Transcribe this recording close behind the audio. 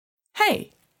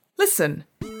Hey, listen.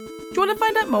 Do you want to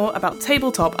find out more about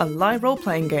tabletop and live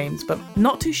role-playing games, but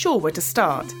not too sure where to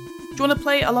start? Do you want to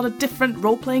play a lot of different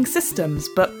role-playing systems,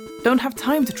 but don't have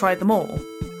time to try them all?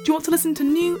 Do you want to listen to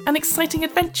new and exciting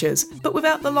adventures, but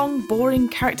without the long, boring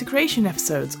character creation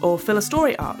episodes or filler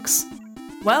story arcs?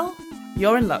 Well,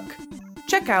 you're in luck.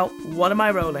 Check out What Am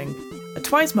I Rolling, a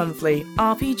twice-monthly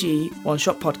RPG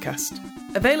one-shot podcast.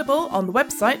 Available on the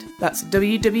website, that's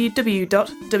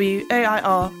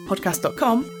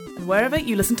www.wairpodcast.com, and wherever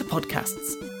you listen to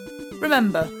podcasts.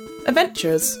 Remember,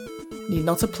 adventures need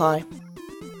not apply.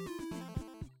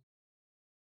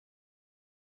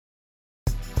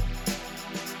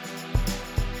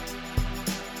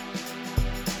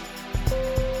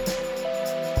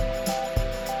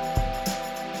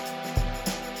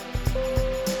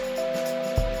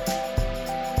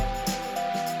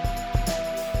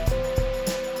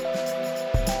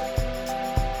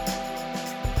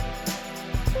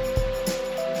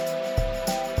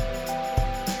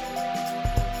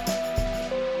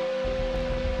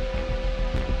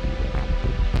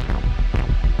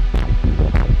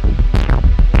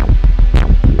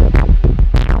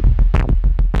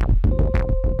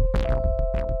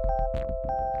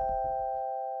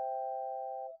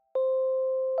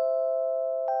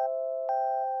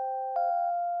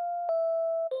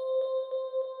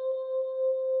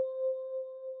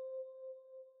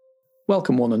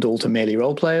 Welcome one and all to Merely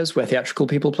Roleplayers, where theatrical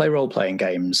people play role-playing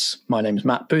games. My name's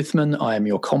Matt Boothman. I am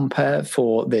your compere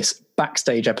for this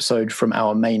backstage episode from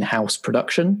our main house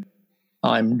production.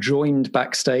 I'm joined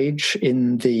backstage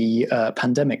in the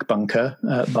pandemic bunker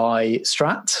by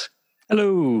Strat.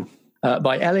 Hello.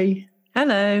 By Ellie.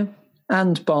 Hello.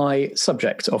 And by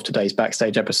subject of today's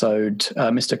backstage episode,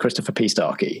 Mr. Christopher P.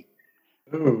 Starkey.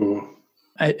 Ooh.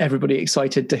 Everybody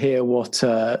excited to hear what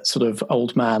sort of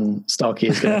old man Starkey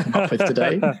is going to come up with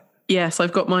today? Yes,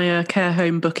 I've got my care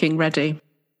home booking ready.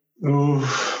 Ooh.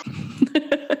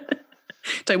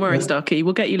 Don't worry, Starkey.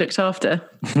 We'll get you looked after.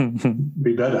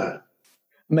 Be better.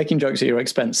 Making jokes at your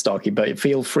expense, Starkey, but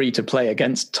feel free to play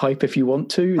against type if you want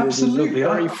to. Absolutely.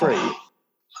 Very free.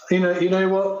 You know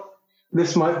what?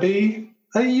 This might be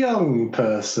a young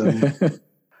person.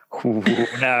 Ooh,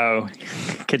 no.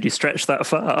 Could you stretch that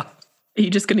far? Are you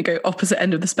just going to go opposite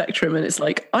end of the spectrum and it's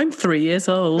like, I'm 3 years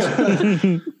old?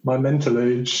 My mental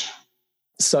age.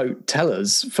 So tell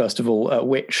us, first of all,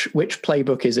 which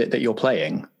playbook is it that you're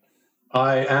playing?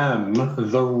 I am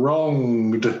the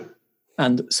Wronged.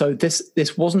 And so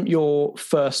this wasn't your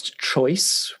first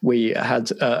choice. We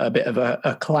had a bit of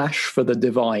a clash for the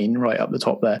Divine right up the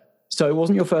top there. So it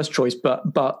wasn't your first choice,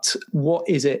 but what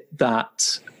is it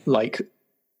that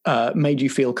made you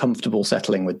feel comfortable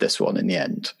settling with this one in the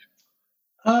end?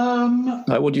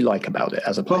 What do you like about it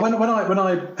as a player? Well, when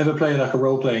I ever play like a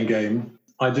role-playing game,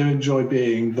 I do enjoy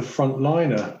being the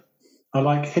frontliner. I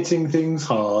like hitting things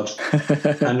hard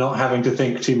and not having to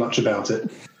think too much about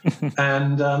it.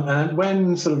 And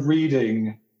when sort of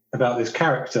reading about this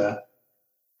character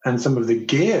and some of the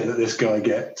gear that this guy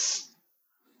gets,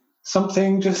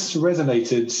 something just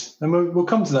resonated. And we'll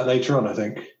come to that later on, I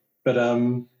think. But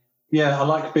yeah, I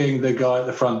like being the guy at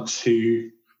the front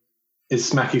who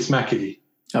is smacky.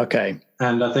 Okay.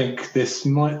 And I think this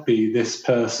might be this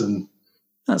person.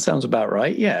 That sounds about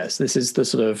right. Yes, this is the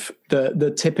sort of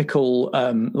the typical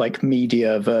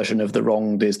media version of the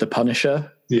Wronged is the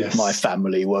Punisher. Yes. My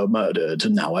family were murdered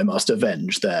and now I must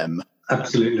avenge them.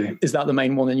 Absolutely. Is that the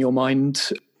main one in your mind?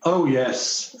 Oh,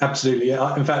 yes, absolutely.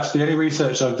 Yeah. In fact, the only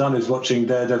research I've done is watching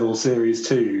Daredevil Series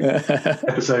 2,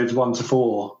 episodes 1 to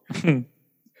 4,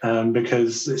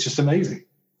 because it's just amazing.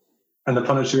 And the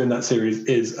Punisher in that series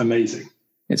is amazing.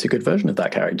 It's a good version of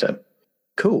that character.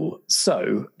 Cool.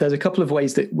 So there's a couple of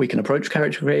ways that we can approach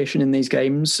character creation in these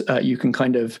games. You can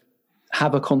kind of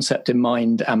have a concept in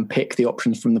mind and pick the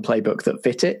options from the playbook that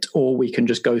fit it, or we can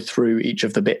just go through each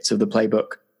of the bits of the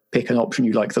playbook, pick an option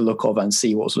you like the look of, and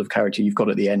see what sort of character you've got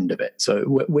at the end of it. So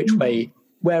which way,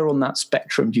 where on that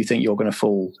spectrum do you think you're going to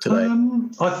fall today?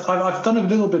 I've done a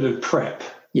little bit of prep.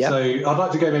 Yeah. So I'd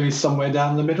like to go maybe somewhere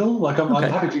down the middle. I'm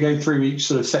happy to go through each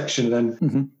sort of section and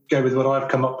then go with what I've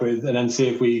come up with and then see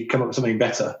if we come up with something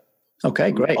better.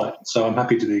 Okay, great. So I'm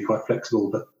happy to be quite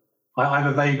flexible, but I have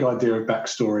a vague idea of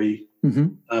backstory.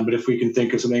 But if we can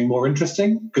think of something more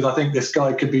interesting, because I think this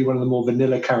guy could be one of the more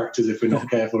vanilla characters if we're not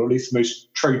careful, or at least the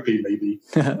most tropey maybe.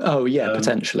 Oh, yeah,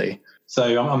 potentially.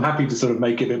 So I'm happy to sort of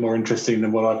make it a bit more interesting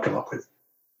than what I've come up with.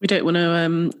 We don't want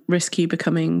to risk you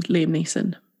becoming Liam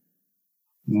Neeson.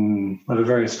 I have a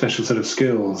very special set of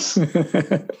skills.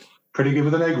 Pretty good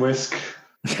with an egg whisk.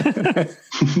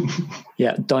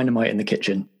 Yeah, dynamite in the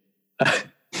kitchen.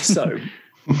 So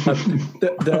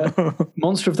The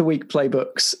Monster of the Week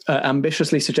playbooks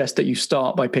ambitiously suggest that you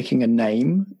start by picking a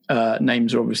name.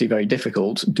 Names are obviously very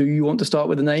difficult. Do you want to start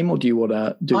with a name, or do you want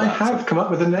to do I that? have come up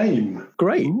with a name.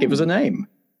 Great. Give us a name.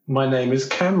 My name is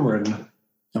Cameron.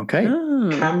 Okay.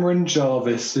 Cameron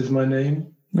Jarvis is my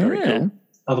name. Very cool.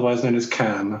 Otherwise known as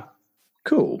Cam.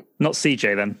 Cool. Not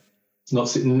CJ then.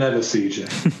 Never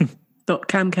CJ. Dot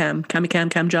Cam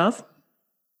Jarv.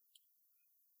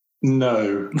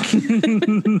 No.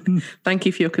 Thank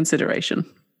you for your consideration.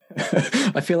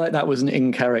 I feel like that was an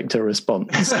in-character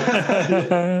response.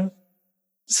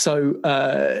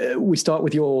 So we start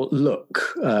with your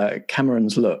look,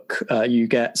 Cameron's look. You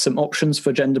get some options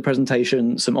for gender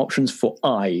presentation, some options for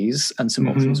eyes, and some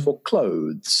options for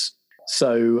clothes.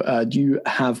 So do you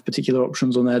have particular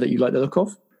options on there that you like the look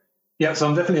of? Yeah, so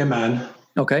I'm definitely a man.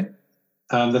 Okay.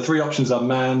 The three options are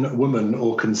man, woman,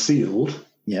 or concealed.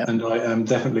 Yeah. And I am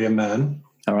definitely a man.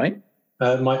 All right.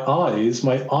 My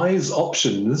eyes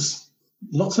options,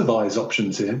 lots of eyes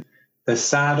options here. There's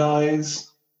sad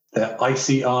eyes, they're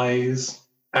icy eyes,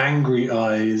 angry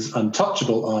eyes,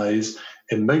 untouchable eyes,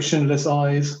 emotionless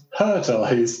eyes, hurt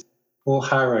eyes, or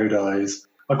harrowed eyes.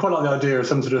 I quite like the idea of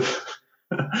some sort of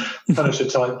Punisher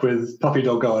type with puppy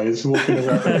dog eyes walking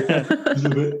around. It's a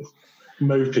bit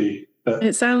mopey. But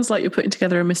It sounds like you're putting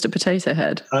together a Mr. Potato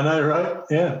Head. I know, right?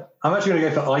 Yeah. I'm actually going to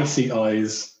go for icy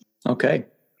eyes. Okay.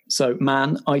 So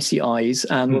man, icy eyes,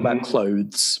 and what about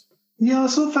clothes? Yeah, I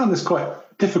sort of found this quite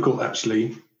difficult,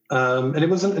 actually. And it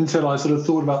wasn't until I sort of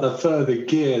thought about the further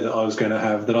gear that I was going to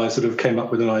have that I sort of came up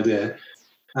with an idea.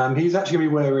 He's actually going to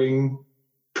be wearing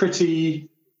pretty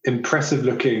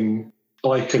impressive-looking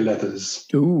biker leathers.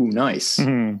 Ooh, nice.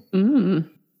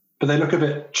 But they look a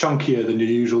bit chunkier than your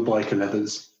usual biker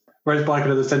leathers. Whereas biker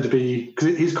leathers tend to be,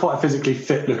 because he's quite a physically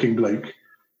fit-looking bloke,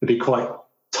 they'd be quite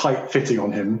tight-fitting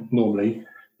on him normally.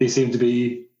 He seemed to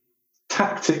be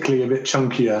tactically a bit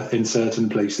chunkier in certain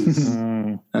places.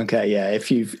 Okay, yeah. If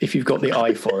you've got the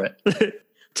eye for it.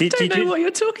 I don't know what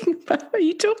you're talking about. Are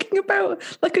you talking about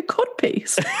like a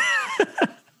codpiece?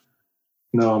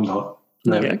 No, I'm not.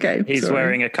 No. Okay. He's sorry.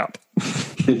 wearing a cup.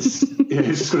 He's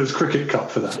just got his cricket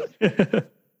cup for that.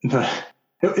 No.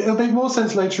 It'll make more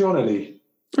sense later on, Eddie.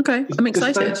 Okay, I'm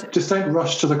excited. Just don't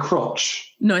rush to the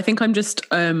crotch. No, I think I'm just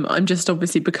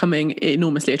obviously becoming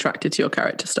enormously attracted to your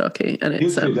character, Starkey, and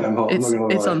it's pretty damn hot, I'm not gonna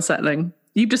it's lie. unsettling.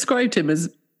 You've described him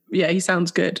as he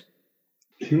sounds good.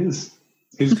 He is.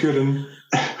 He's good in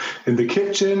the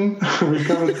kitchen. We've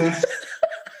covered this.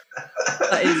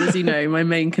 That is, as you know, my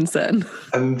main concern.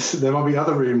 And there might be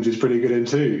other rooms he's pretty good in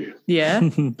too. Yeah,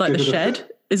 like the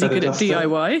shed. Is he good at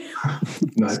DIY?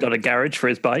 No. He's got a garage for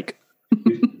his bike.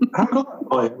 How got that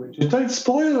bike, Richard? Don't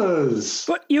spoil us.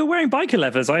 But you're wearing biker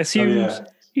leathers. I assumed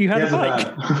you had He a has bike.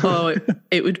 van. Oh,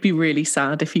 it would be really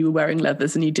sad if you were wearing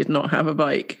leathers and you did not have a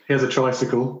bike. He has a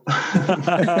tricycle.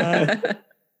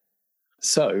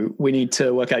 So we need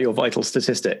to work out your vital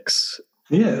statistics.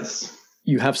 Yes.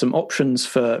 You have some options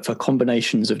for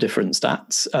combinations of different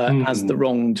stats. As the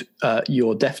wronged,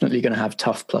 you're definitely going to have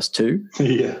tough +2.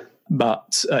 Yeah.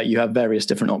 But you have various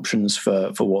different options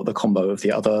for what the combo of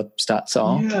the other stats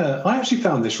are. Yeah. I actually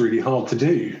found this really hard to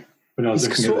do when I was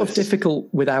It's looking sort at of this. difficult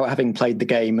without having played the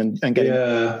game and getting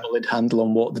a solid handle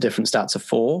on what the different stats are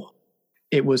for.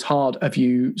 It was hard. Have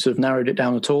you sort of narrowed it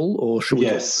down at all, or should we?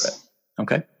 Yes.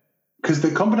 Okay. Because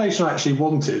the combination I actually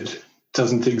wanted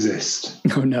doesn't exist.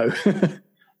 Oh no.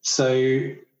 So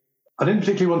I didn't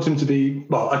particularly want him to be...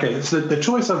 Well, okay, so the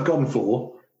choice I've gone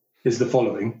for is the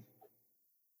following,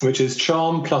 which is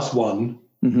charm +1,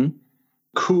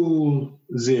 cool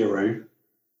 0,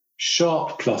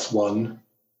 sharp +1,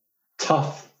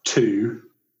 tough 2,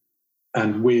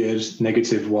 and weird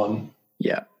 -1.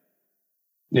 Yeah.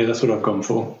 Yeah, that's what I've gone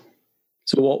for.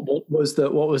 So what was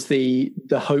the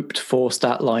hoped for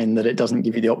stat line that it doesn't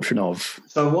give you the option of?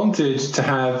 So I wanted to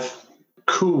have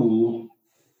cool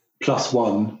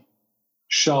 +1,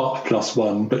 sharp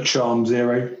 +1, but charm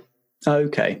 0.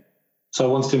 Okay. So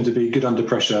I wanted him to be good under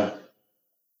pressure,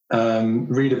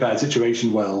 read a bad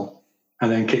situation well,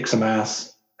 and then kick some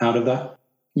ass out of that.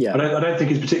 Yeah. I don't think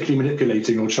he's particularly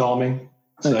manipulating or charming.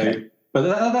 So, Okay. but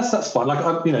that's fine.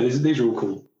 Like these are all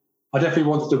cool. I definitely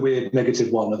wanted the weird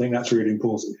 -1. I think that's really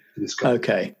important for this guy.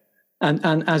 Okay.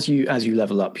 And as you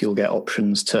level up, you'll get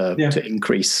options to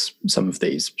increase some of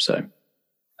these. So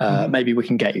maybe we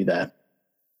can get you there.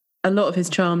 A lot of his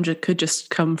charm could just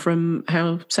come from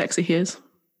how sexy he is.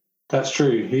 That's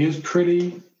true. He is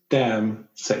pretty damn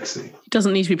sexy. He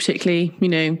doesn't need to be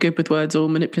particularly, good with words or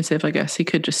manipulative, I guess. He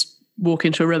could just walk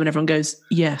into a room and everyone goes,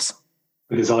 yes.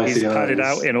 With his icy He's eyes. padded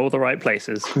out in all the right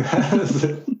places.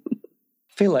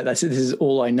 feel like this is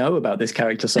all I know about this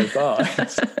character so far.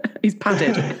 He's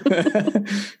padded.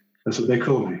 That's what they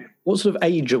call me. What sort of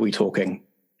age are we talking?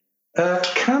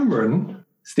 Cameron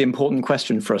It's the important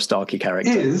question for a Starkey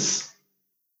character. is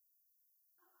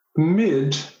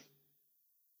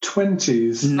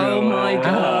mid-20s. No. Oh my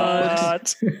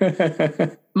God.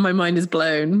 My mind is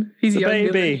blown. He's The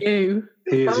younger baby. than you.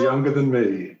 He is younger than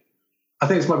me. I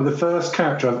think it's might be the first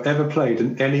character I've ever played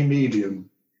in any medium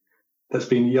that's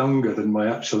been younger than my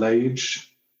actual age.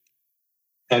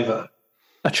 Ever.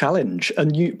 A challenge,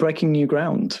 breaking new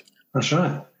ground. That's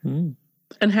right. And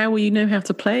how will you know how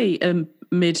to play a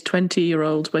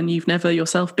mid-20-year-old when you've never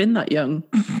yourself been that young?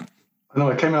 I know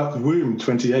I came out the womb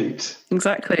 28.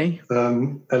 Exactly.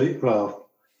 Well,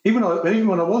 even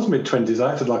when I was mid-20s,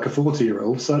 I acted like a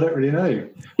 40-year-old, so I don't really know.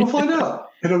 We'll find out.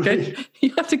 It'll be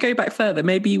You have to go back further.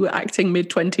 Maybe you were acting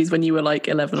mid-20s when you were like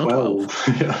 11 or 12.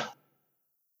 12. Yeah.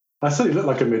 I certainly looked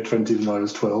like a mid-20s when I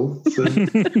was 12. So,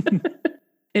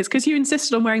 It's because you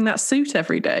insisted on wearing that suit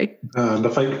every day. and a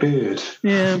fake beard.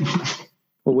 Yeah.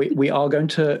 Well, we are going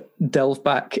to delve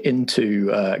back into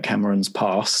Cameron's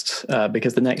past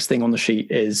because the next thing on the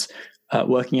sheet is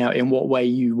working out in what way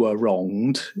you were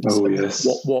wronged. Oh, yes.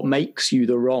 What makes you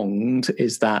the wronged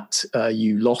is that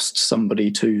you lost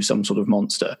somebody to some sort of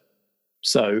monster.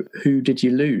 So who did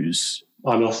you lose?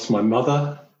 I lost my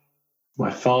mother,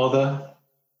 my father,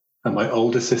 and my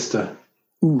older sister.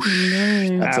 Oosh.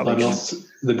 No. That's a I big- lost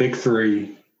the big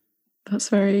three.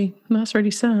 That's really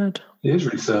sad. It is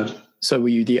really sad. So were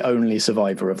you the only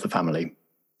survivor of the family?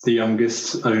 The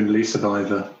youngest, only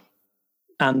survivor.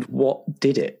 And what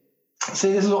did it?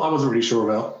 See, this is what I wasn't really sure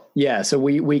about. Yeah, so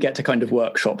we get to kind of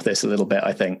workshop this a little bit,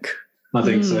 I think. I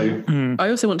think so. I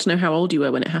also want to know how old you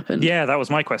were when it happened. Yeah, that was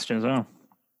my question as well.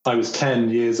 I was 10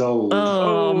 years old.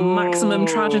 Oh, maximum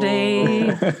tragedy.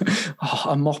 Oh,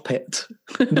 a moppet.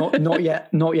 Not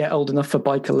yet old enough for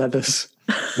biker leathers.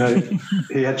 No,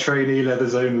 he had trainee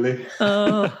leathers only.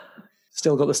 Oh,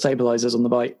 Still got the stabilizers on the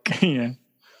bike. Yeah.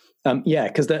 Yeah,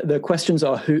 because the questions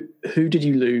are who did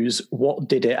you lose, what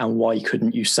did it, and why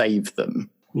couldn't you save them?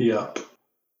 Yep. Do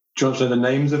you want to know the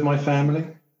names of my family?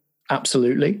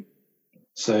 Absolutely.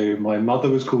 So my mother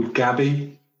was called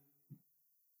Gabby.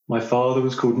 My father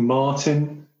was called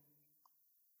Martin.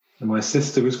 And my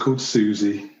sister was called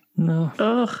Susie. No.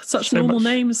 such So normal much-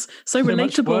 names. So Much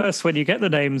relatable. worse when you get the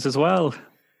names as well.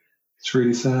 It's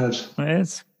really sad. It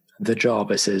is. The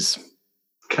Jarvises.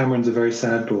 Cameron's a very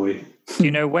sad boy. Do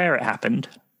you know where it happened?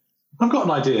 I've got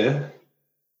an idea.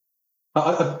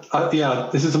 Yeah,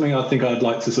 this is something I think I'd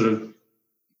like to sort of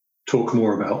talk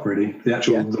more about, really.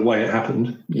 The way it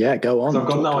happened. Yeah, go on. I've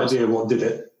got Talk no to us. idea what did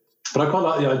it. But I quite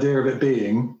like the idea of it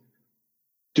being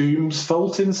Doom's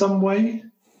fault in some way.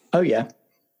 Oh, yeah.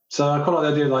 So I quite like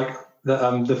the idea like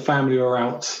that the family were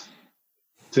out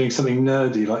doing something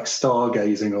nerdy like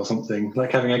stargazing or something,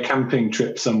 like having a camping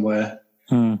trip somewhere.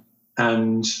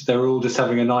 And they were all just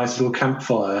having a nice little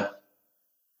campfire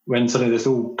when suddenly this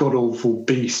all god-awful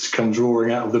beast comes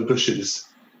roaring out of the bushes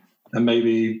and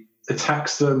maybe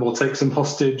attacks them or takes them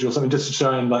hostage or something, just to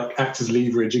try and like act as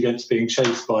leverage against being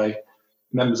chased by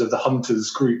members of the hunters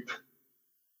group.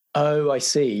 Oh, I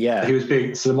see. Yeah.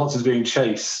 So the monster's being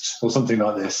chased or something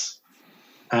like this,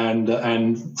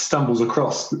 and stumbles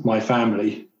across my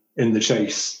family in the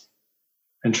chase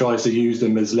and tries to use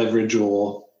them as leverage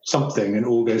or something, and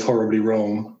all goes horribly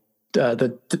wrong.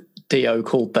 The Dio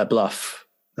called their bluff.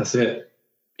 That's it.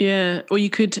 Yeah, or you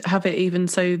could have it even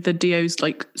so the Dio's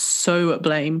like so at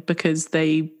blame because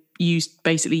they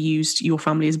basically used your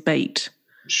family as bait.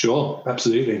 Sure,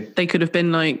 absolutely. They could have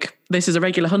been like, this is a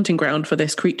regular hunting ground for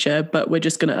this creature, but we're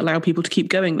just going to allow people to keep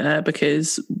going there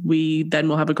because we then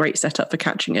will have a great setup for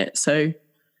catching it. So,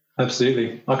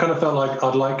 absolutely. I kind of felt like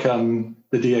I'd like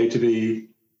the DA to be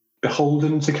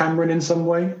beholden to Cameron in some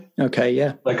way. Okay,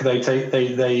 yeah. Like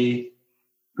they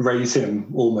raise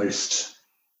him almost.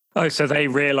 Oh, so they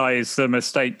realise the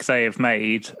mistake they have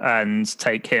made and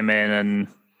take him in and...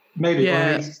 Maybe,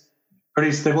 Yeah. or at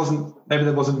least there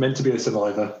wasn't meant to be a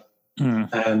survivor.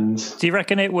 And Do you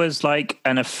reckon it was like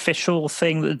an official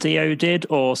thing that the DO did,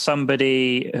 or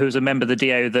somebody who was a member of the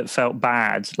DO that felt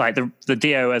bad? Like the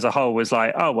DO as a whole was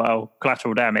like, oh, well,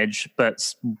 collateral damage,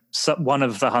 but one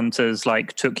of the hunters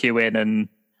like took you in and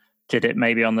did it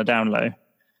maybe on the down low.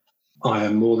 I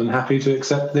am more than happy to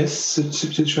accept this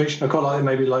situation. I quite like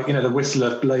maybe like, the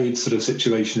Whistler Blade sort of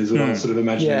situation is what I was sort of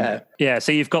imagining. Yeah. Yeah,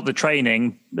 so you've got the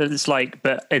training, it's like,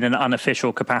 but in an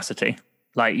unofficial capacity.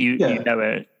 Like you know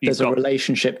it. There's a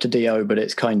relationship to Dio, but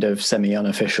it's kind of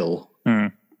semi-unofficial.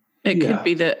 it could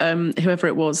be that whoever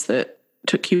it was that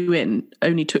took you in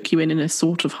only took you in a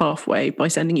sort of halfway by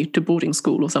sending you to boarding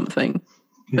school or something.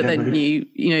 But then you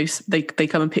know, they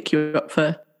come and pick you up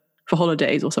for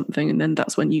holidays or something, and then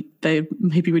that's when they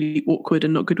may be really awkward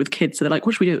and not good with kids. So they're like,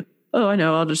 "What should we do?" "Oh, I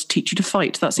know. I'll just teach you to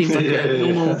fight." That seems like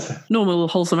a normal,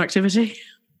 wholesome activity.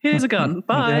 Here's a gun.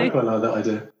 Bye. Yeah, I quite like that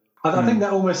idea. I think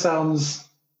that almost sounds.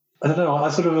 I don't know. I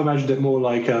sort of imagined it more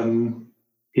like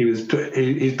he's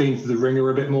been through the ringer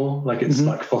a bit more. Like it's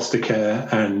like foster care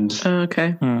and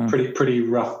pretty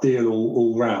rough deal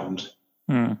all round.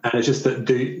 And it's just that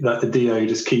the DO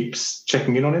just keeps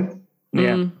checking in on him.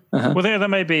 Yeah. Well, that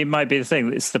might be the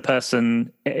thing. It's the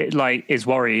person is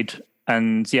worried,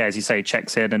 and as you say,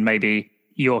 checks in, and maybe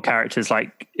your character's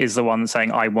is the one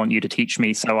saying, "I want you to teach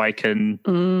me so I can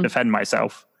defend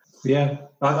myself." Yeah,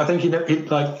 I think he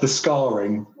like the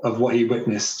scarring of what he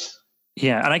witnessed.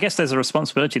 Yeah, and I guess there's a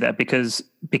responsibility there because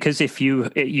if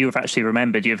you've actually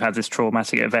remembered you've had this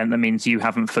traumatic event, that means you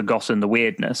haven't forgotten the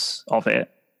weirdness of it.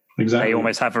 Exactly. They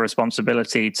almost have a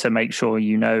responsibility to make sure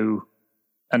you know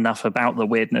enough about the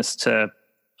weirdness to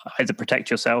either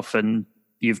protect yourself, and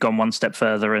you've gone one step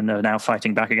further and are now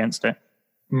fighting back against it.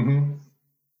 Mm-hmm.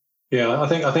 Yeah, I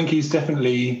think he's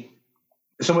definitely.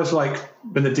 It's almost like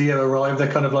when the DO arrive,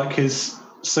 they're kind of like his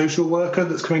social worker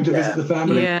that's coming to visit the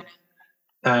family. Yeah.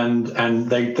 And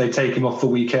they take him off for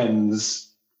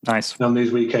weekends. Nice. And on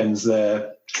these weekends,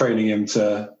 they're training him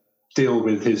to deal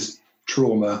with his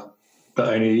trauma,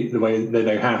 but only the way they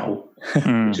know how,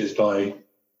 which is by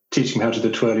teaching him how to do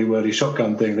the twirly-whirly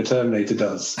shotgun thing the Terminator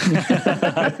does.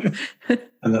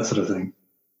 And that sort of thing.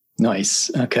 Nice.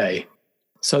 Okay.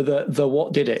 So the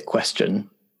what did it question,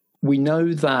 we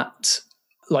know that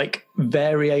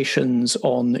variations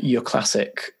on your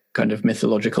classic kind of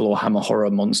mythological or Hammer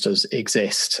horror monsters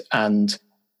exist, and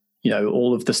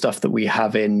all of the stuff that we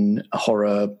have in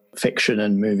horror fiction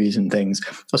and movies and things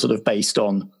are sort of based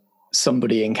on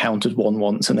somebody encountered one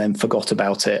once and then forgot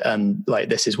about it, and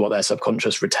this is what their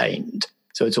subconscious retained.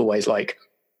 So it's always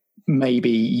maybe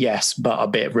yes, but a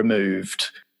bit removed.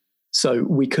 So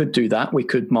we could do that. We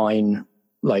could mine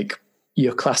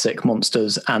your classic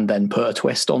monsters and then put a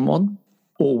twist on one.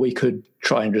 Or we could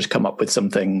try and just come up with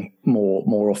something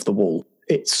more off the wall.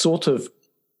 It's sort of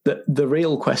the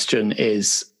real question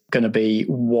is going to be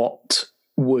what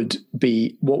would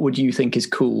you think is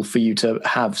cool for you to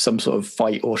have some sort of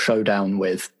fight or showdown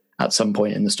with at some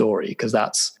point in the story? Because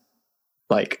that's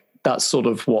sort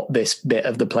of what this bit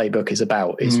of the playbook is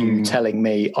about, is you telling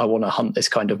me I want to hunt this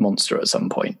kind of monster at some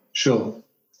point. Sure.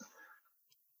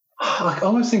 I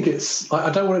almost think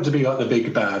I don't want it to be like the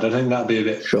big bad. I think that'd be a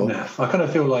bit naff. I kind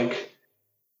of feel like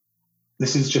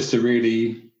this is just a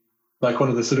really one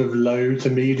of the sort of low to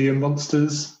medium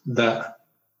monsters that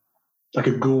a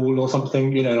ghoul or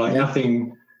something,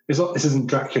 nothing. This isn't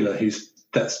Dracula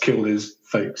that's killed his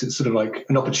folks. It's sort of like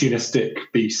an opportunistic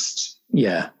beast.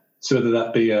 Yeah. So whether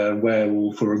that be a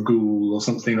werewolf or a ghoul or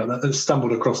something like that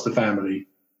stumbled across the family.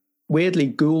 Weirdly,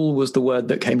 ghoul was the word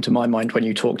that came to my mind when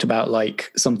you talked about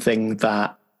something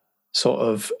that sort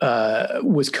of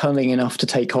was cunning enough to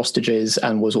take hostages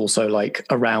and was also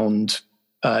around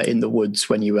in the woods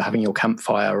when you were having your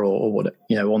campfire or what,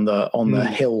 on the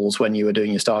hills when you were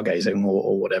doing your stargazing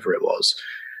or whatever it was.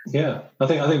 Yeah, I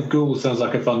think ghoul sounds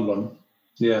like a fun one.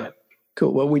 Yeah.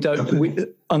 Cool. Well,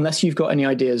 unless you've got any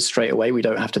ideas straight away, we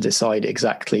don't have to decide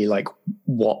exactly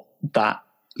what that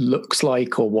looks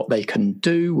like or what they can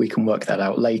do. We can work that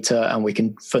out later, and we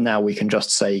can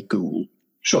just say ghoul.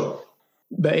 Sure.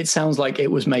 But it sounds like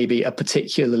it was maybe a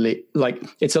particularly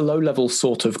it's a low level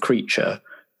sort of creature,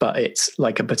 but it's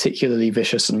a particularly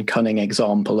vicious and cunning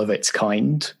example of its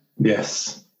kind.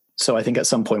 Yes. So I think at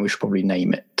some point we should probably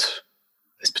name it,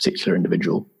 this particular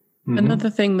individual. Mm-hmm. Another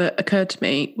thing that occurred to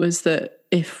me was that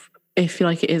if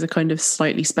it is a kind of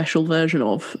slightly special version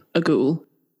of a ghoul,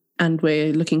 and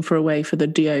we're looking for a way for the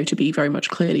DO to be very much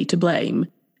clearly to blame,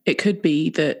 it could be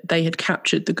that they had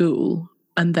captured the ghoul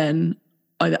and then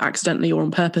either accidentally or on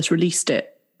purpose released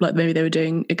it. Maybe they were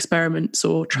doing experiments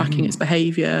or tracking its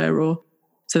behavior,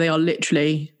 so they are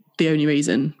literally the only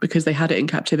reason, because they had it in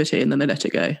captivity and then they let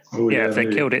it go. Oh, yeah, if they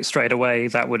killed it straight away,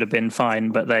 that would have been fine,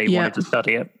 but they wanted to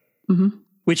study it. Mm-hmm.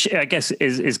 Which I guess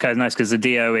is kind of nice, because the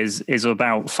DO is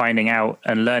about finding out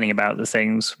and learning about the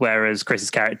things, whereas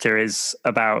Chris's character is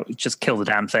about just kill the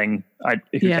damn thing.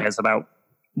 Who cares about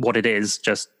what it is?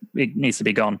 Just it needs to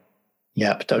be gone.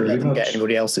 Yeah, but don't let them get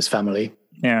anybody else's family.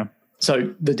 Yeah.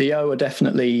 So the DO are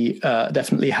definitely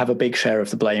have a big share of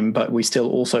the blame, but we still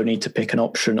also need to pick an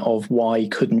option of why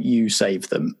couldn't you save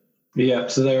them? Yeah,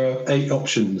 so there are 8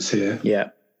 options here.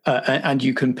 Yeah. And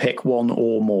you can pick one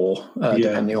or more,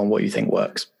 depending on what you think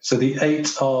works. So the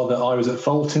 8 are that I was at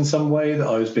fault in some way, that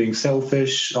I was being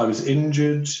selfish, I was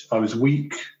injured, I was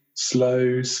weak,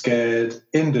 slow, scared,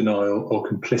 in denial, or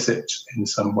complicit in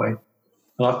some way.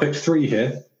 And I've picked 3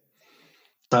 here.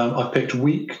 I've picked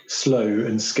weak, slow,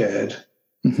 and scared.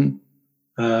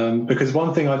 Mm-hmm. Because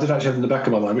one thing I did actually have in the back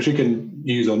of my mind, which we can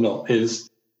use or not, is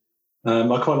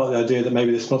I quite like the idea that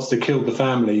maybe this monster killed the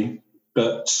family,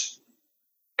 but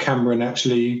Cameron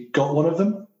actually got one of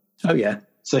them. Oh, yeah.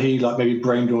 So he like maybe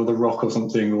brained one with a rock or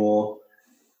something, or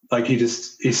like he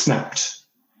snapped.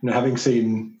 You know, having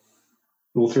seen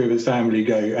all 3 of his family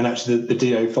go, and actually the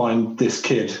Dio find this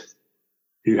kid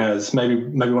who has maybe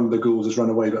one of the ghouls has run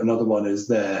away, but another one is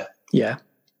there. Yeah.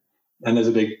 And there's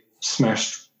a big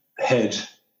smashed head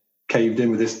caved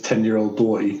in with this 10-year-old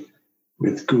boy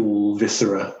with ghoul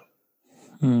viscera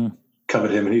covered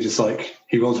him. And he's just like,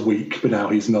 he was weak, but now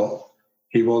he's not.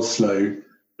 He was slow,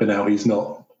 but now he's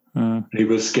not. He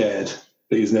was scared,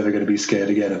 but he's never going to be scared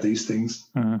again of these things.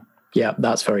 Yeah,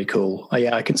 that's very cool.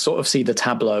 Yeah, I can sort of see the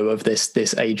tableau of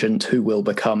this agent who will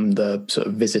become the sort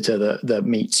of visitor that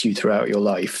meets you throughout your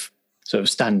life, sort of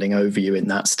standing over you in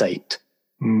that state.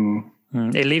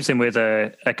 It leaves him with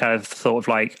a kind of thought of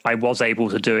like, I was able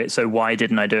to do it, so why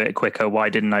didn't I do it quicker? Why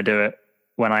didn't I do it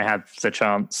when I had the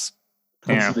chance?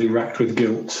 Constantly racked with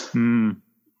guilt.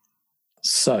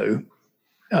 So,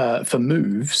 for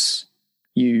moves,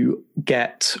 you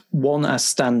get one as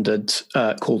standard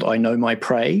called I Know My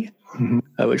Prey,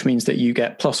 which means that you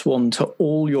get +1 to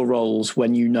all your rolls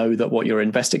when you know that what you're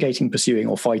investigating, pursuing,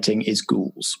 or fighting is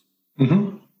ghouls.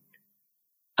 And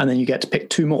then you get to pick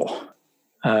 2 more.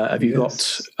 Have you got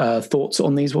thoughts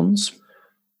on these ones?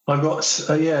 I've got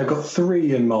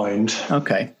 3 in mind.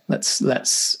 Okay,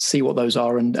 let's see what those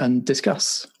are and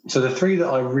discuss. So the 3 that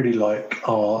I really like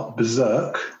are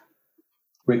Berserk,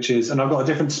 which is, and I've got a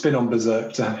different spin on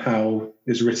Berserk to how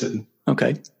it's written.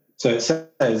 Okay. So it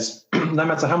says, no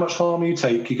matter how much harm you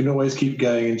take, you can always keep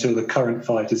going until the current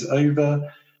fight is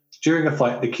over. During a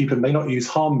fight, the keeper may not use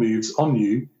harm moves on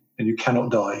you, and you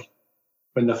cannot die.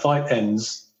 When the fight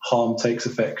ends, harm takes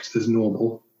effect as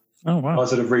normal. Oh, wow. I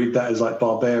sort of read that as like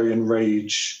barbarian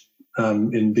rage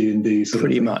in D&D.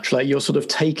 Pretty much. Like you're sort of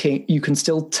taking, you can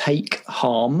still take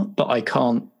harm, but I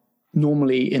can't.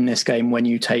 Normally in this game, when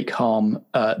you take harm,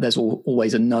 there's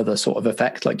always another sort of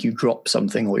effect, like you drop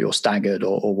something or you're staggered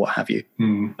or what have you.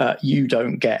 You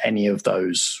don't get any of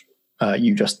those.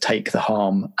 You just take the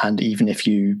harm, and even if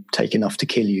you take enough to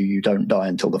kill you, you don't die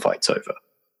until the fight's over.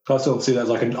 I sort of see that as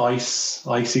like an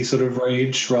icy sort of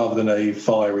rage rather than a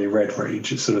fiery red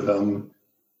rage. It's sort of,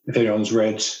 if anyone's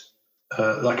read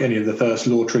like any of the first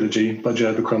Law trilogy by J.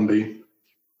 Abercrombie,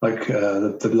 like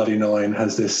the Bloody Nine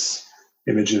has this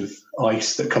image of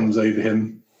ice that comes over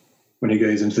him when he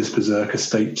goes into this berserker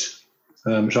state.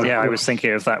 I was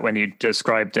thinking of that when you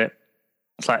described it.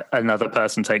 It's like another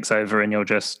person takes over and you're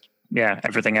just,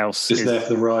 everything else just is there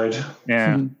for the ride.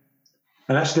 Yeah. And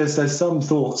actually there's some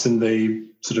thoughts in the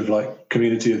sort of like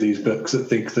community of these books that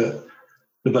think that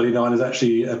the Bloody Nine is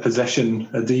actually a possession,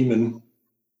 a demon.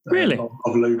 Really?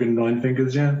 Of Logan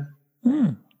Ninefingers,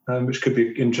 which could be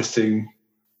an interesting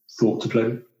thought to play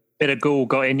with. Bit of ghoul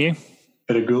got in you.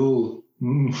 Bit of ghoul.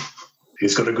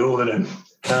 He's got a ghoul in him.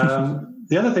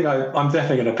 The other thing I'm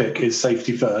definitely going to pick is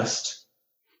safety first,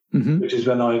 which is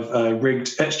when I've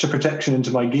rigged extra protection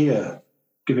into my gear,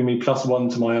 giving me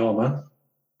 +1 to my armour.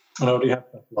 And I already have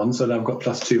 +1, so now I've got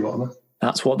 +2 armour.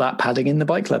 That's what that padding in the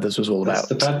bike leathers was all about.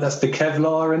 That's the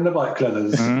Kevlar in the bike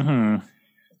leathers.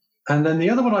 And then the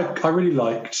other one I really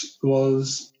liked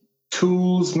was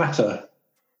Tools Matter.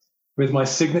 With my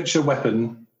signature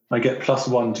weapon, I get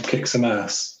 +1 to kick some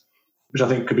ass, which I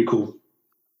think could be cool.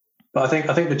 But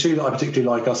I think the 2 that I particularly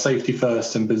like are Safety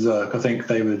First and Berserk. I think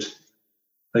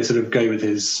they sort of go with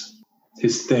his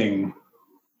thing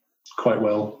quite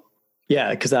well. Yeah,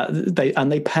 because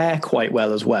they pair quite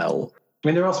well as well. I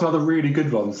mean, there are some other really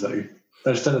good ones though.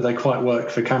 I just don't know if they quite work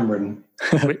for Cameron.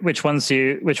 Which ones?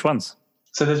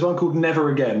 So there's one called Never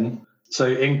Again. So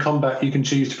in combat, you can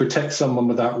choose to protect someone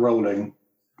without rolling.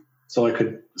 So I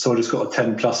just got a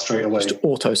 10+ straight away. Just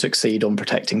auto succeed on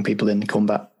protecting people in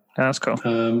combat. That's cool.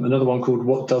 Another one called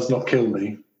What Does Not Kill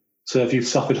Me. So if you've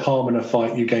suffered harm in a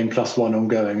fight, you gain +1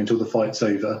 ongoing until the fight's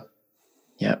over.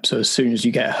 Yeah. So as soon as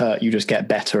you get hurt, you just get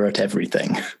better at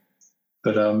everything.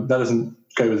 But that doesn't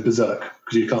go with Berserk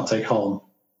because you can't take harm.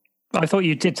 I thought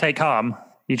you did take harm.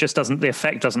 The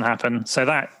effect doesn't happen. So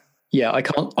that. Yeah,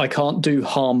 I can't do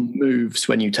harm moves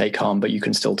when you take harm, but you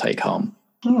can still take harm.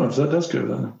 Oh, so that does go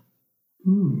then.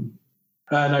 No,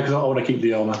 because I want to keep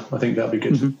the armor. I think that'd be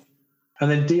good.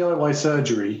 And then DIY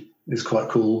surgery is quite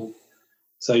cool.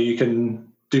 So you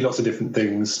can do lots of different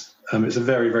things. It's a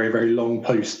very, very, very long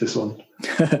post, this one.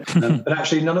 But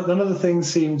actually, none of the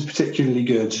things seemed particularly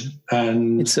good.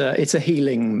 And it's a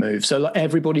healing move. So like,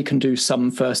 everybody can do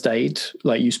some first aid.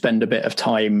 Like you spend a bit of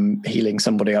time healing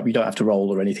somebody up. You don't have to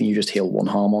roll or anything. You just heal 1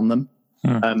 harm on them.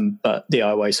 But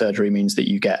DIY surgery means that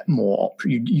you get more.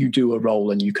 You do a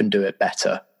roll and you can do it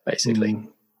better, basically.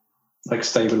 Like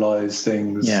stabilize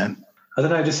things. Yeah. I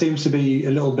don't know. It just seems to be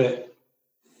a little bit.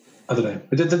 I don't know.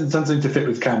 It doesn't seem to fit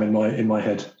with Cam in my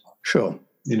head. Sure.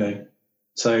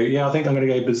 So yeah, I think I'm going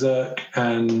to go Berserk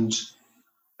and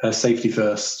Safety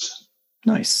First.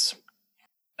 Nice.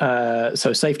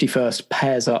 So Safety First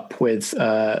pairs up with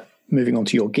moving on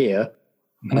to your gear.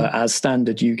 As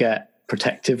standard, you get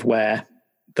protective wear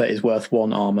that is worth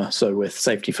 1 armor. So with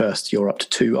Safety First, you're up to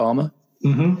 2 armor.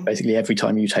 Basically, every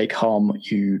time you take harm,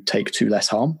 you take 2 less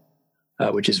harm,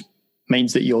 which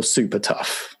means that you're super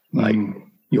tough. Like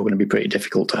you're going to be pretty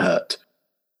difficult to hurt.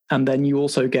 And then you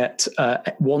also get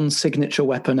 1 signature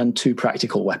weapon and 2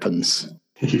 practical weapons.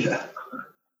 Yeah.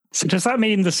 So does that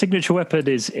mean the signature weapon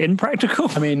is impractical?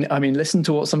 I mean, listen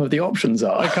to what some of the options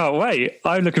are. I can't wait.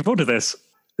 I'm looking forward to this.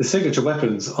 The signature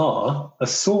weapons are a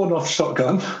sawn-off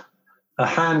shotgun, a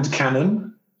hand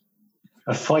cannon,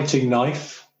 a fighting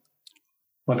knife,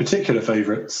 my particular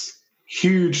favourites,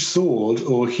 huge sword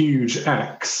or huge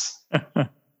axe.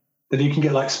 Then you can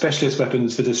get like specialist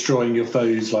weapons for destroying your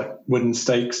foes, like wooden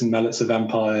stakes and mallets of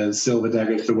vampires, silver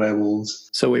daggers for werewolves.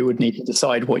 So we would need to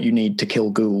decide what you need to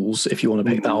kill ghouls if you want to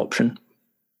pick that option.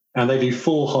 And they do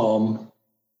 4 harm,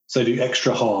 so do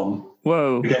extra harm.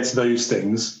 Whoa. Against those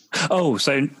things. Oh,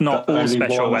 so not all only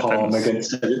special 1 harm weapons.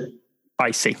 against it.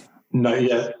 I see. No,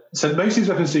 yeah. So most of these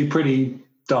weapons do pretty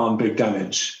darn big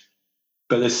damage,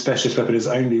 but this specialist weapon is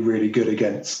only really good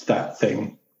against that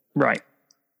thing. Right.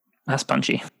 That's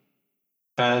punchy.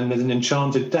 And there's an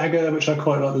enchanted dagger, which I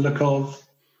quite like the look of,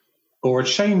 or a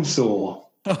chainsaw.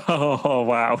 Oh,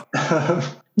 wow.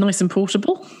 Nice and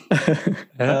portable.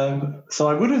 So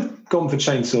I would have gone for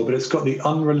chainsaw, but it's got the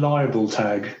unreliable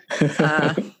tag.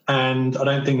 And I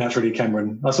don't think that's really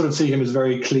Cameron. I sort of see him as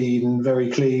very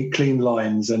clean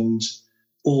lines and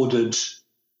ordered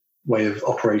way of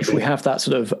operating. If we have that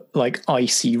sort of like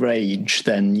icy rage,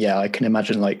 then yeah, I can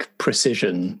imagine like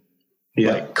precision,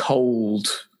 like cold,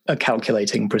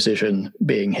 calculating precision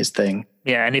being his thing.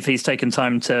 Yeah, and if he's taken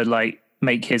time to like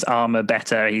make his armor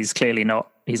better, he's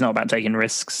not about taking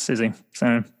risks, is he?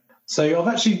 So I've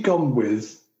actually gone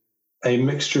with a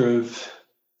mixture of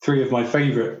 3 of my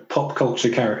favourite pop culture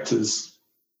characters.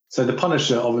 So the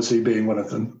Punisher obviously being one of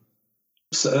them.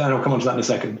 So, and I'll come on to that in a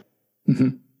second.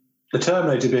 The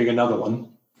Terminator being another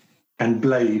one, and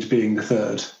Blade being the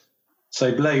third.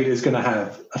 So Blade is going to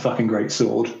have a fucking great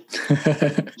sword.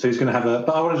 So he's going to have but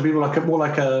I want it to be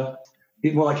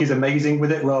more like he's amazing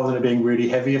with it rather than it being really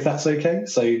heavy, if that's okay.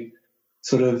 So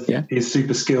sort of he's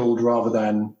super skilled rather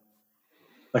than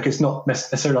like it's not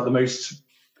necessarily like the most.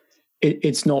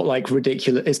 It's not like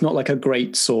ridiculous. It's not like a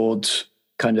great sword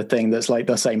kind of thing that's like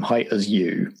the same height as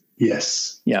you.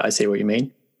 Yes. Yeah, I see what you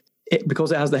mean.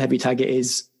 Because it has the heavy tag,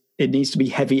 it needs to be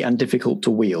heavy and difficult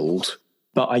to wield.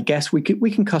 But I guess we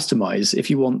can customize. If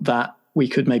you want that, we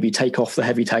could maybe take off the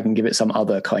heavy tag and give it some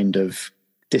other kind of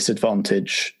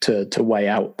disadvantage to weigh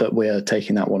out that we're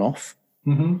taking that one off.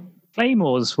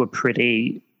 Claymores were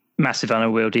pretty massive and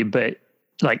unwieldy, but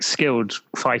like skilled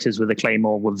fighters with a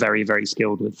claymore were very, very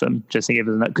skilled with them. Just to give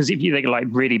them that, because if you think like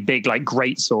really big, like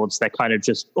great swords, they're kind of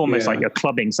just almost like you're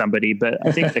clubbing somebody. But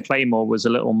I think the claymore was a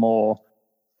little more.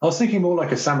 I was thinking more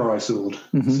like a samurai sword.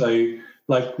 So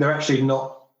like they're actually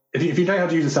not. If you know how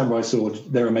to use a samurai sword,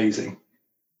 they're amazing.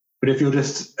 But if you're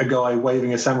just a guy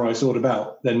waving a samurai sword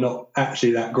about, they're not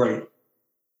actually that great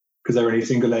because they're only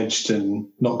single-edged and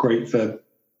not great for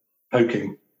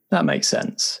poking. That makes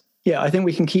sense. Yeah, I think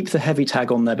we can keep the heavy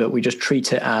tag on there, but we just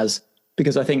treat it as,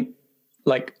 because I think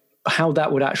like how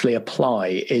that would actually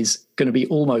apply is going to be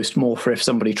almost more for if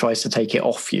somebody tries to take it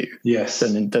off you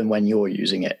than when you're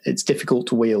using it. It's difficult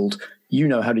to wield. You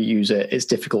know how to use it. It's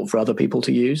difficult for other people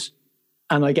to use.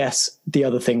 And I guess the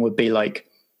other thing would be like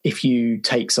if you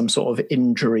take some sort of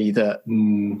injury that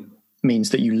means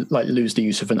that you like lose the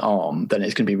use of an arm, then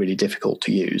it's going to be really difficult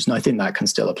to use. And I think that can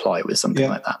still apply with something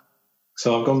like that.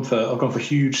 So I've gone for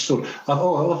huge sword. I've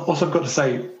also got to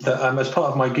say that as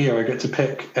part of my gear, I get to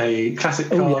pick a classic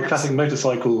car, classic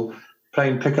motorcycle,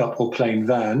 plain pickup or plain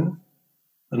van,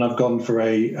 and I've gone for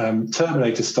a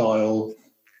Terminator style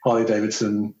Harley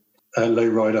Davidson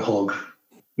lowrider hog,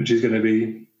 which is going to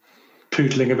be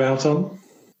pootling about on.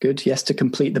 Good, yes, to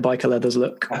complete the biker leathers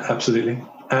look. Absolutely.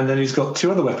 And then he's got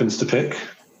 2 other weapons to pick,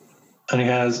 and he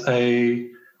has a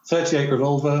 38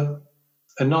 revolver,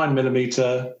 a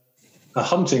 9mm, a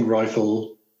hunting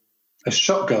rifle, a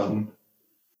shotgun,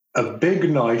 a big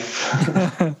knife,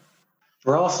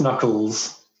 brass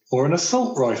knuckles, or an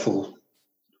assault rifle.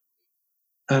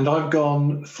 And I've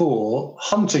gone for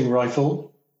hunting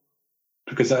rifle,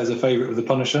 because that is a favourite of the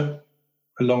Punisher,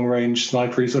 a long-range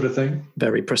sniper sort of thing.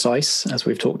 Very precise, as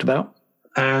we've talked about.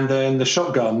 And then the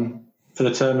shotgun for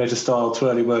the Terminator-style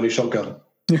twirly-whirly shotgun.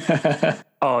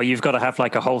 Oh, you've got to have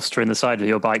like a holster in the side of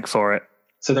your bike for it.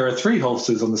 So there are 3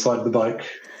 holsters on the side of the bike.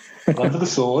 One for the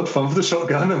sword, one for the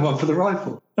shotgun, and one for the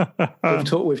rifle.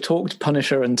 We've talked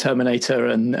Punisher and Terminator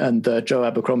and the Joe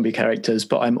Abercrombie characters,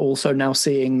 but I'm also now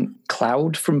seeing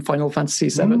Cloud from Final Fantasy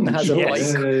VII has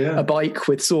a bike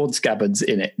with sword scabbards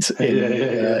in it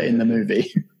in the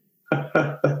movie.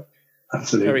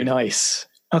 Absolutely. Very nice.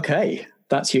 Okay,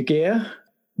 that's your gear.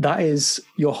 That is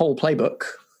your whole playbook.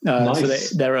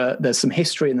 Nice. So there's some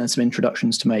history and then some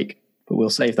introductions to make, but we'll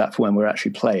save that for when we're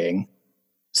actually playing.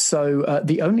 So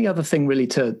the only other thing really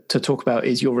to talk about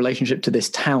is your relationship to this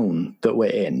town that we're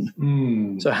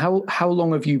in. So how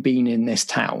long have you been in this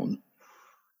town?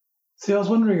 See, I was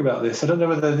wondering about this. I don't know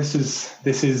whether this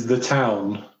is the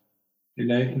town. You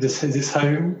know, is this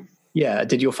home? Yeah.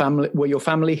 Were your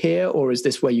family here, or is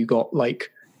this where you got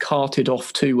like carted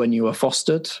off to when you were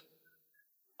fostered?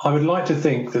 I would like to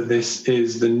think that this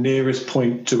is the nearest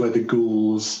point to where the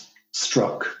ghouls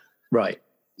struck. Right.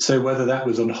 So whether that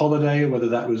was on holiday or whether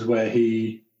that was where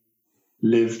he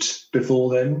lived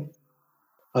before then,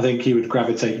 I think he would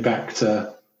gravitate back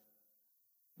to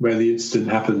where the incident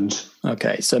happened.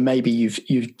 Okay, so maybe you've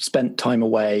spent time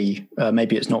away.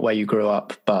 Maybe it's not where you grew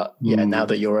up, but now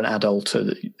that you're an adult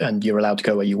and you're allowed to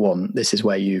go where you want, this is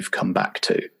where you've come back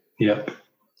to. Yep.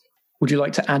 Would you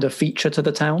like to add a feature to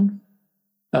the town?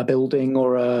 A building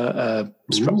or a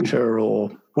structure?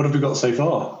 Or what have we got so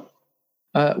far?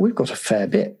 We've got a fair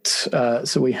bit.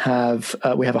 So we have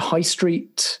a high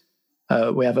street.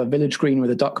 We have a village green with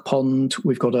a duck pond.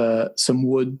 We've got some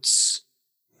woods.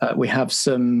 We have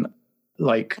some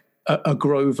like a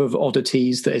grove of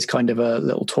oddities that is kind of a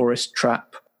little tourist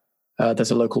trap.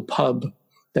 There's a local pub.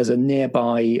 There's a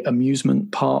nearby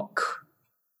amusement park.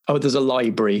 Oh, there's a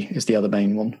library is the other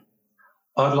main one.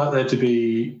 I'd like there to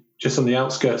be, just on the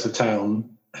outskirts of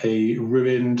town, a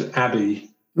ruined abbey.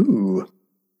 Ooh.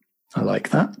 I like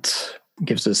that.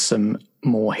 Gives us some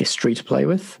more history to play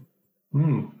with.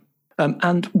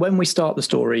 And when we start the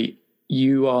story,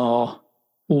 you've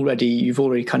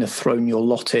already kind of thrown your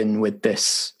lot in with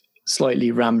this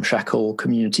slightly ramshackle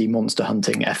community monster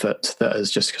hunting effort that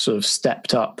has just sort of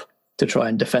stepped up to try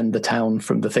and defend the town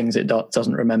from the things it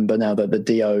doesn't remember now that the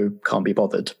DO can't be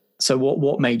bothered. So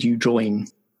what made you join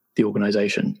the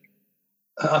organization?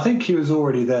 I think he was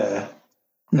already there.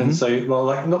 And so, well,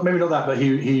 like maybe not that, but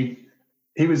he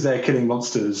was there killing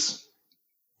monsters,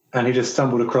 and he just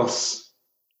stumbled across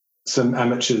some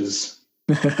amateurs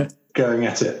going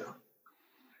at it,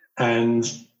 and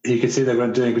he could see they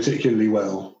weren't doing particularly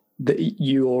well. That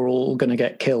you're all going to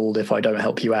get killed if I don't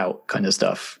help you out, kind of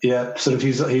stuff. Yeah, sort of.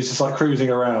 He's just like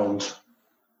cruising around,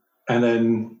 and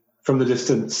then from the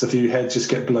distance, a few heads just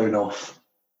get blown off,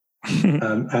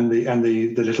 and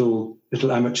the little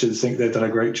amateurs think they've done a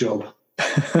great job.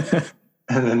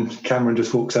 And then Cameron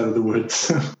just walks out of the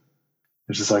woods.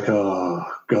 It's just like, oh,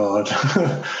 God.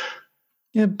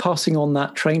 Yeah, passing on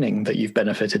that training that you've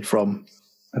benefited from.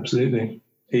 Absolutely.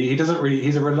 He doesn't really...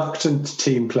 He's a reluctant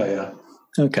team player.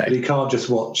 Okay. But he can't just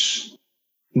watch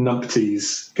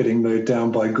numpties getting mowed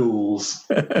down by ghouls.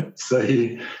 So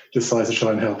he decides to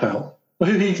try and help out. Well,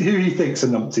 who he thinks are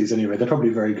numpties anyway. They're probably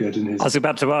very good in his... I was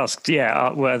about to ask,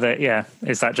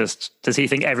 is that just... Does he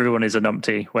think everyone is a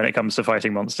numpty when it comes to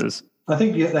fighting monsters? I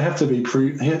think they have to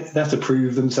they have to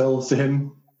prove themselves to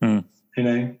him, you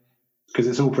know, because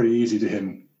it's all pretty easy to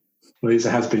him. At least it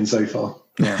has been so far.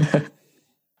 Yeah.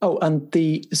 Oh, and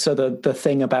the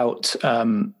thing about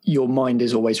your mind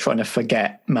is always trying to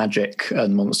forget magic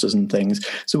and monsters and things.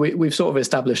 So we've sort of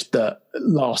established that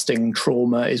lasting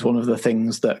trauma is one of the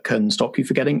things that can stop you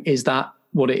forgetting. Is that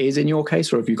what it is in your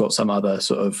case, or have you got some other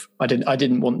sort of? I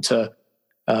didn't want to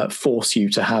force you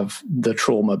to have the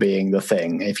trauma being the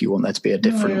thing. If you want there to be a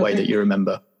different way that you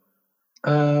remember.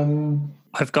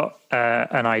 I've got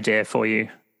an idea for you,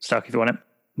 Stark, if you want it.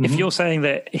 If you're saying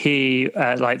that he,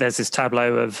 there's this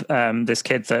tableau of this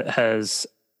kid that has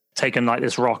taken like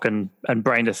this rock and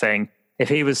brained a thing. If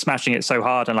he was smashing it so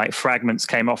hard and like fragments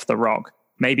came off the rock,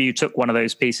 maybe you took one of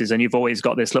those pieces and you've always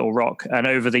got this little rock. And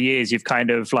over the years, you've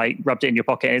kind of like rubbed it in your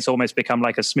pocket and it's almost become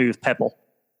like a smooth pebble.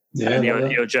 Yeah,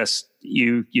 and you're just,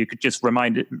 you could just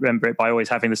remember it by always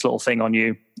having this little thing on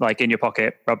you, like in your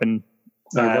pocket, rubbing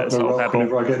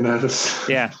whenever I get nervous.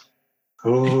 Yeah.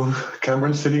 Oh,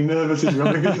 Cameron's feeling nervous. He's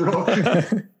rubbing his rock.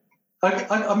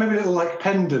 I made a little like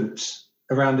pendant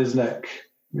around his neck,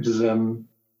 which is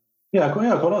I quite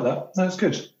like that. That's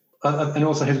good. And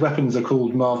also his weapons are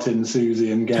called Martin,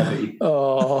 Susie, and Gabby.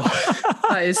 Oh,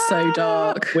 That is so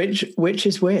dark. which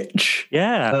is which?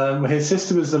 Yeah. His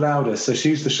sister was the loudest, so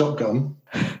she's the shotgun.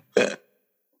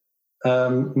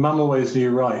 Mum always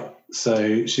knew right,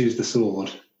 so she's the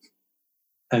sword.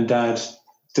 And Dad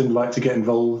didn't like to get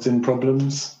involved in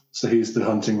problems, so he's the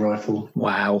hunting rifle.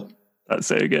 Wow. That's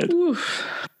so good.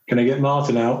 Oof. Can I get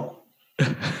Martin out?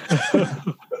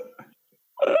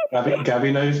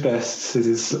 Gabby knows best,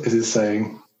 is his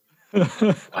saying.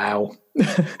 Wow.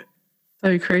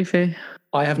 So creepy.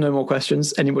 I have no more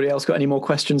questions. Anybody else got any more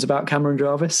questions about Cameron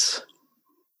Jarvis?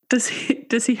 Does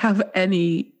he have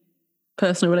any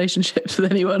personal relationships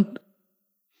with anyone?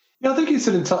 Yeah, I think he's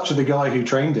still in touch with the guy who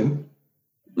trained him.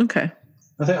 Okay.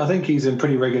 I think he's in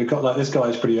pretty regular contact. Like, this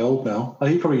guy's pretty old now. I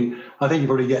think he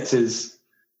probably gets his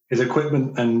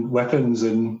equipment and weapons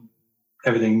and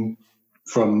everything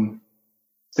from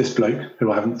this bloke,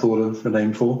 who I haven't thought of a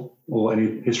name for or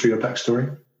any history or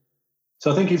backstory.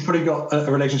 So I think he's probably got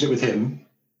a relationship with him.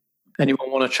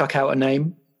 Anyone want to chuck out a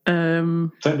name?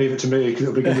 Don't leave it to me, because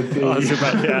it'll begin with B. I was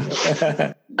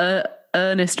about, yeah.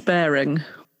 Ernest Baring.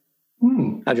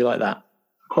 How do you like that?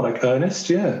 Quite like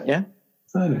Ernest, yeah. Yeah?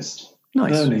 Ernest.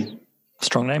 Nice. Ernie.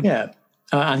 Strong name. Yeah.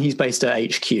 And he's based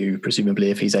at HQ,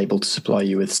 presumably, if he's able to supply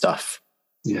you with stuff.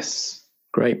 Yes.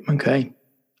 Great. Okay.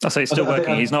 Oh, so he's still I think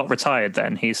working. He's not retired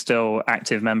then. He's still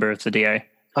active member of the DO.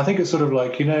 I think it's sort of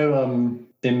like, in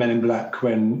Men in Black,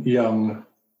 when young,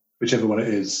 whichever one it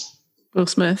is, Will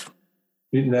Smith.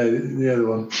 the other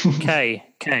one. K.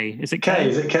 Is it K, K?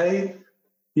 is it K?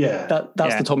 Yeah.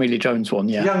 That's the Tommy Lee Jones one,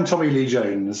 yeah. Young Tommy Lee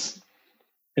Jones.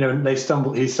 He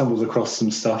stumbles across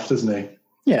some stuff, doesn't he?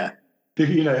 Yeah. I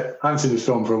haven't seen this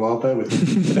film for a while, bear with me.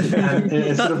 And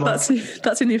it's sort of like,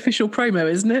 That's in the official promo,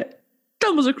 isn't it?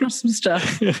 Stumbles across some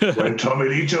stuff. when Tommy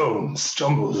Lee Jones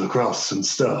stumbles across some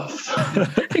stuff.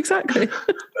 Exactly.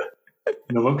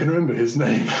 No one can remember his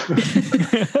name.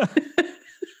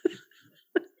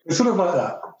 It's sort of like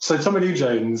that. So Tommy Lee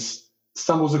Jones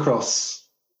stumbles across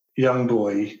a young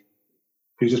boy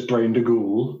who just brained a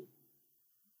ghoul,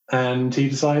 and he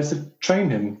decides to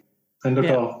train him and look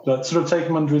after, sort of take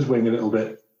him under his wing a little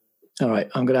bit. All right.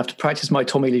 I'm going to have to practice my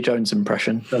Tommy Lee Jones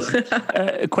impression.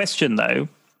 A question though.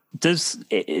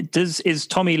 Is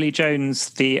Tommy Lee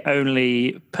Jones the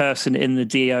only person in the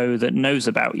DO that knows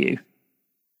about you?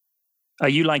 Are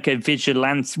you like a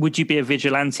vigilante? Would you be a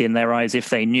vigilante in their eyes if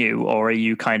they knew, or are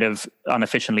you kind of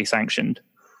unofficially sanctioned?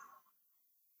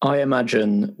 I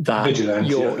imagine that Vigilante,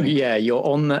 you're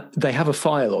on that. They have a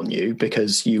file on you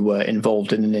because you were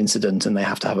involved in an incident, and they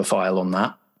have to have a file on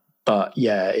that. But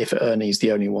yeah, if Ernie's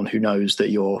the only one who knows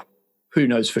who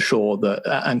knows for sure that,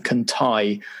 and can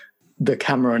tie the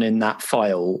Cameron in that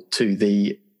file to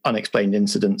the unexplained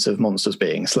incidents of monsters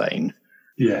being slain.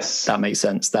 Yes. That makes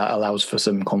sense. That allows for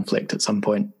some conflict at some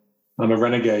point. I'm a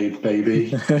renegade,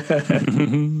 baby.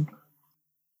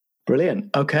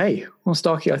 Brilliant. Okay. Well,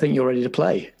 Starkey, I think you're ready to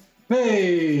play.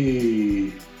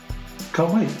 Hey!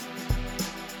 Can't wait.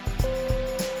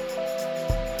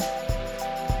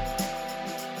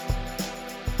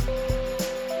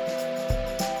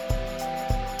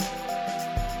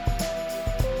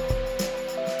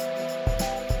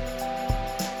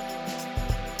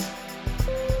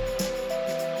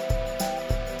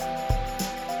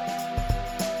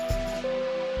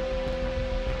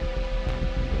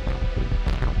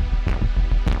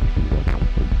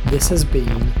 This has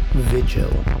been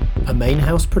Vigil, a Main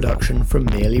House production from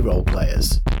Merely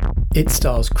Roleplayers. It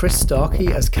stars Chris Starkey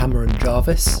as Cameron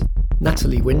Jarvis,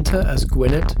 Natalie Winter as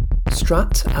Gwynedd,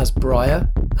 Strat as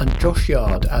Briar, and Josh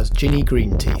Yard as Ginny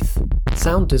Greenteeth.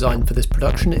 Sound design for this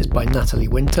production is by Natalie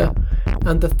Winter,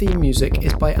 and the theme music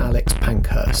is by Alex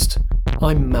Pankhurst.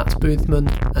 I'm Matt Boothman,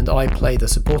 and I play the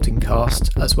supporting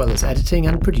cast, as well as editing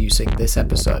and producing this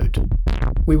episode.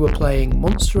 We were playing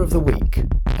Monster of the Week,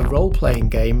 a role-playing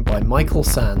game by Michael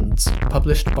Sands,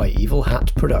 published by Evil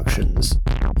Hat Productions.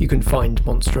 You can find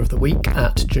Monster of the Week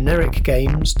at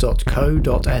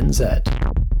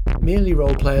genericgames.co.nz. Merely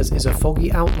Roleplayers is a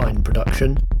Foggy Outline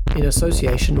production in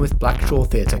association with Blackshaw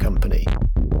Theatre Company.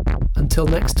 Until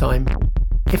next time,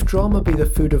 if drama be the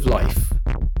food of life,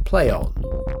 play on.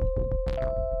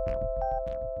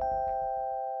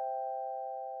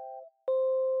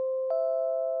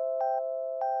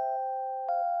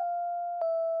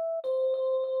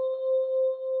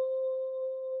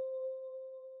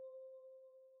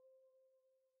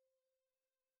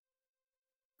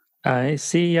 I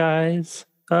see eyes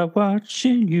are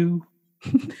watching you.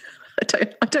 I don't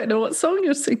don't know what song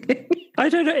you're singing. I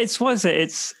don't know.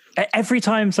 It's every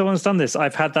time someone's done this,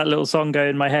 I've had that little song go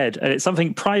in my head, and it's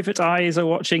something Private Eyes Are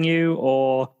Watching You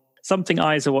or something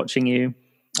Eyes Are Watching You.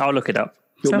 I'll look it up.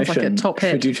 Your Sounds mission, like a top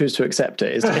hit. should you choose to accept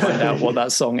it, is to find out what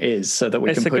that song is so that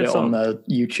we It's can a put good it song. on the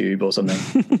YouTube or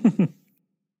something.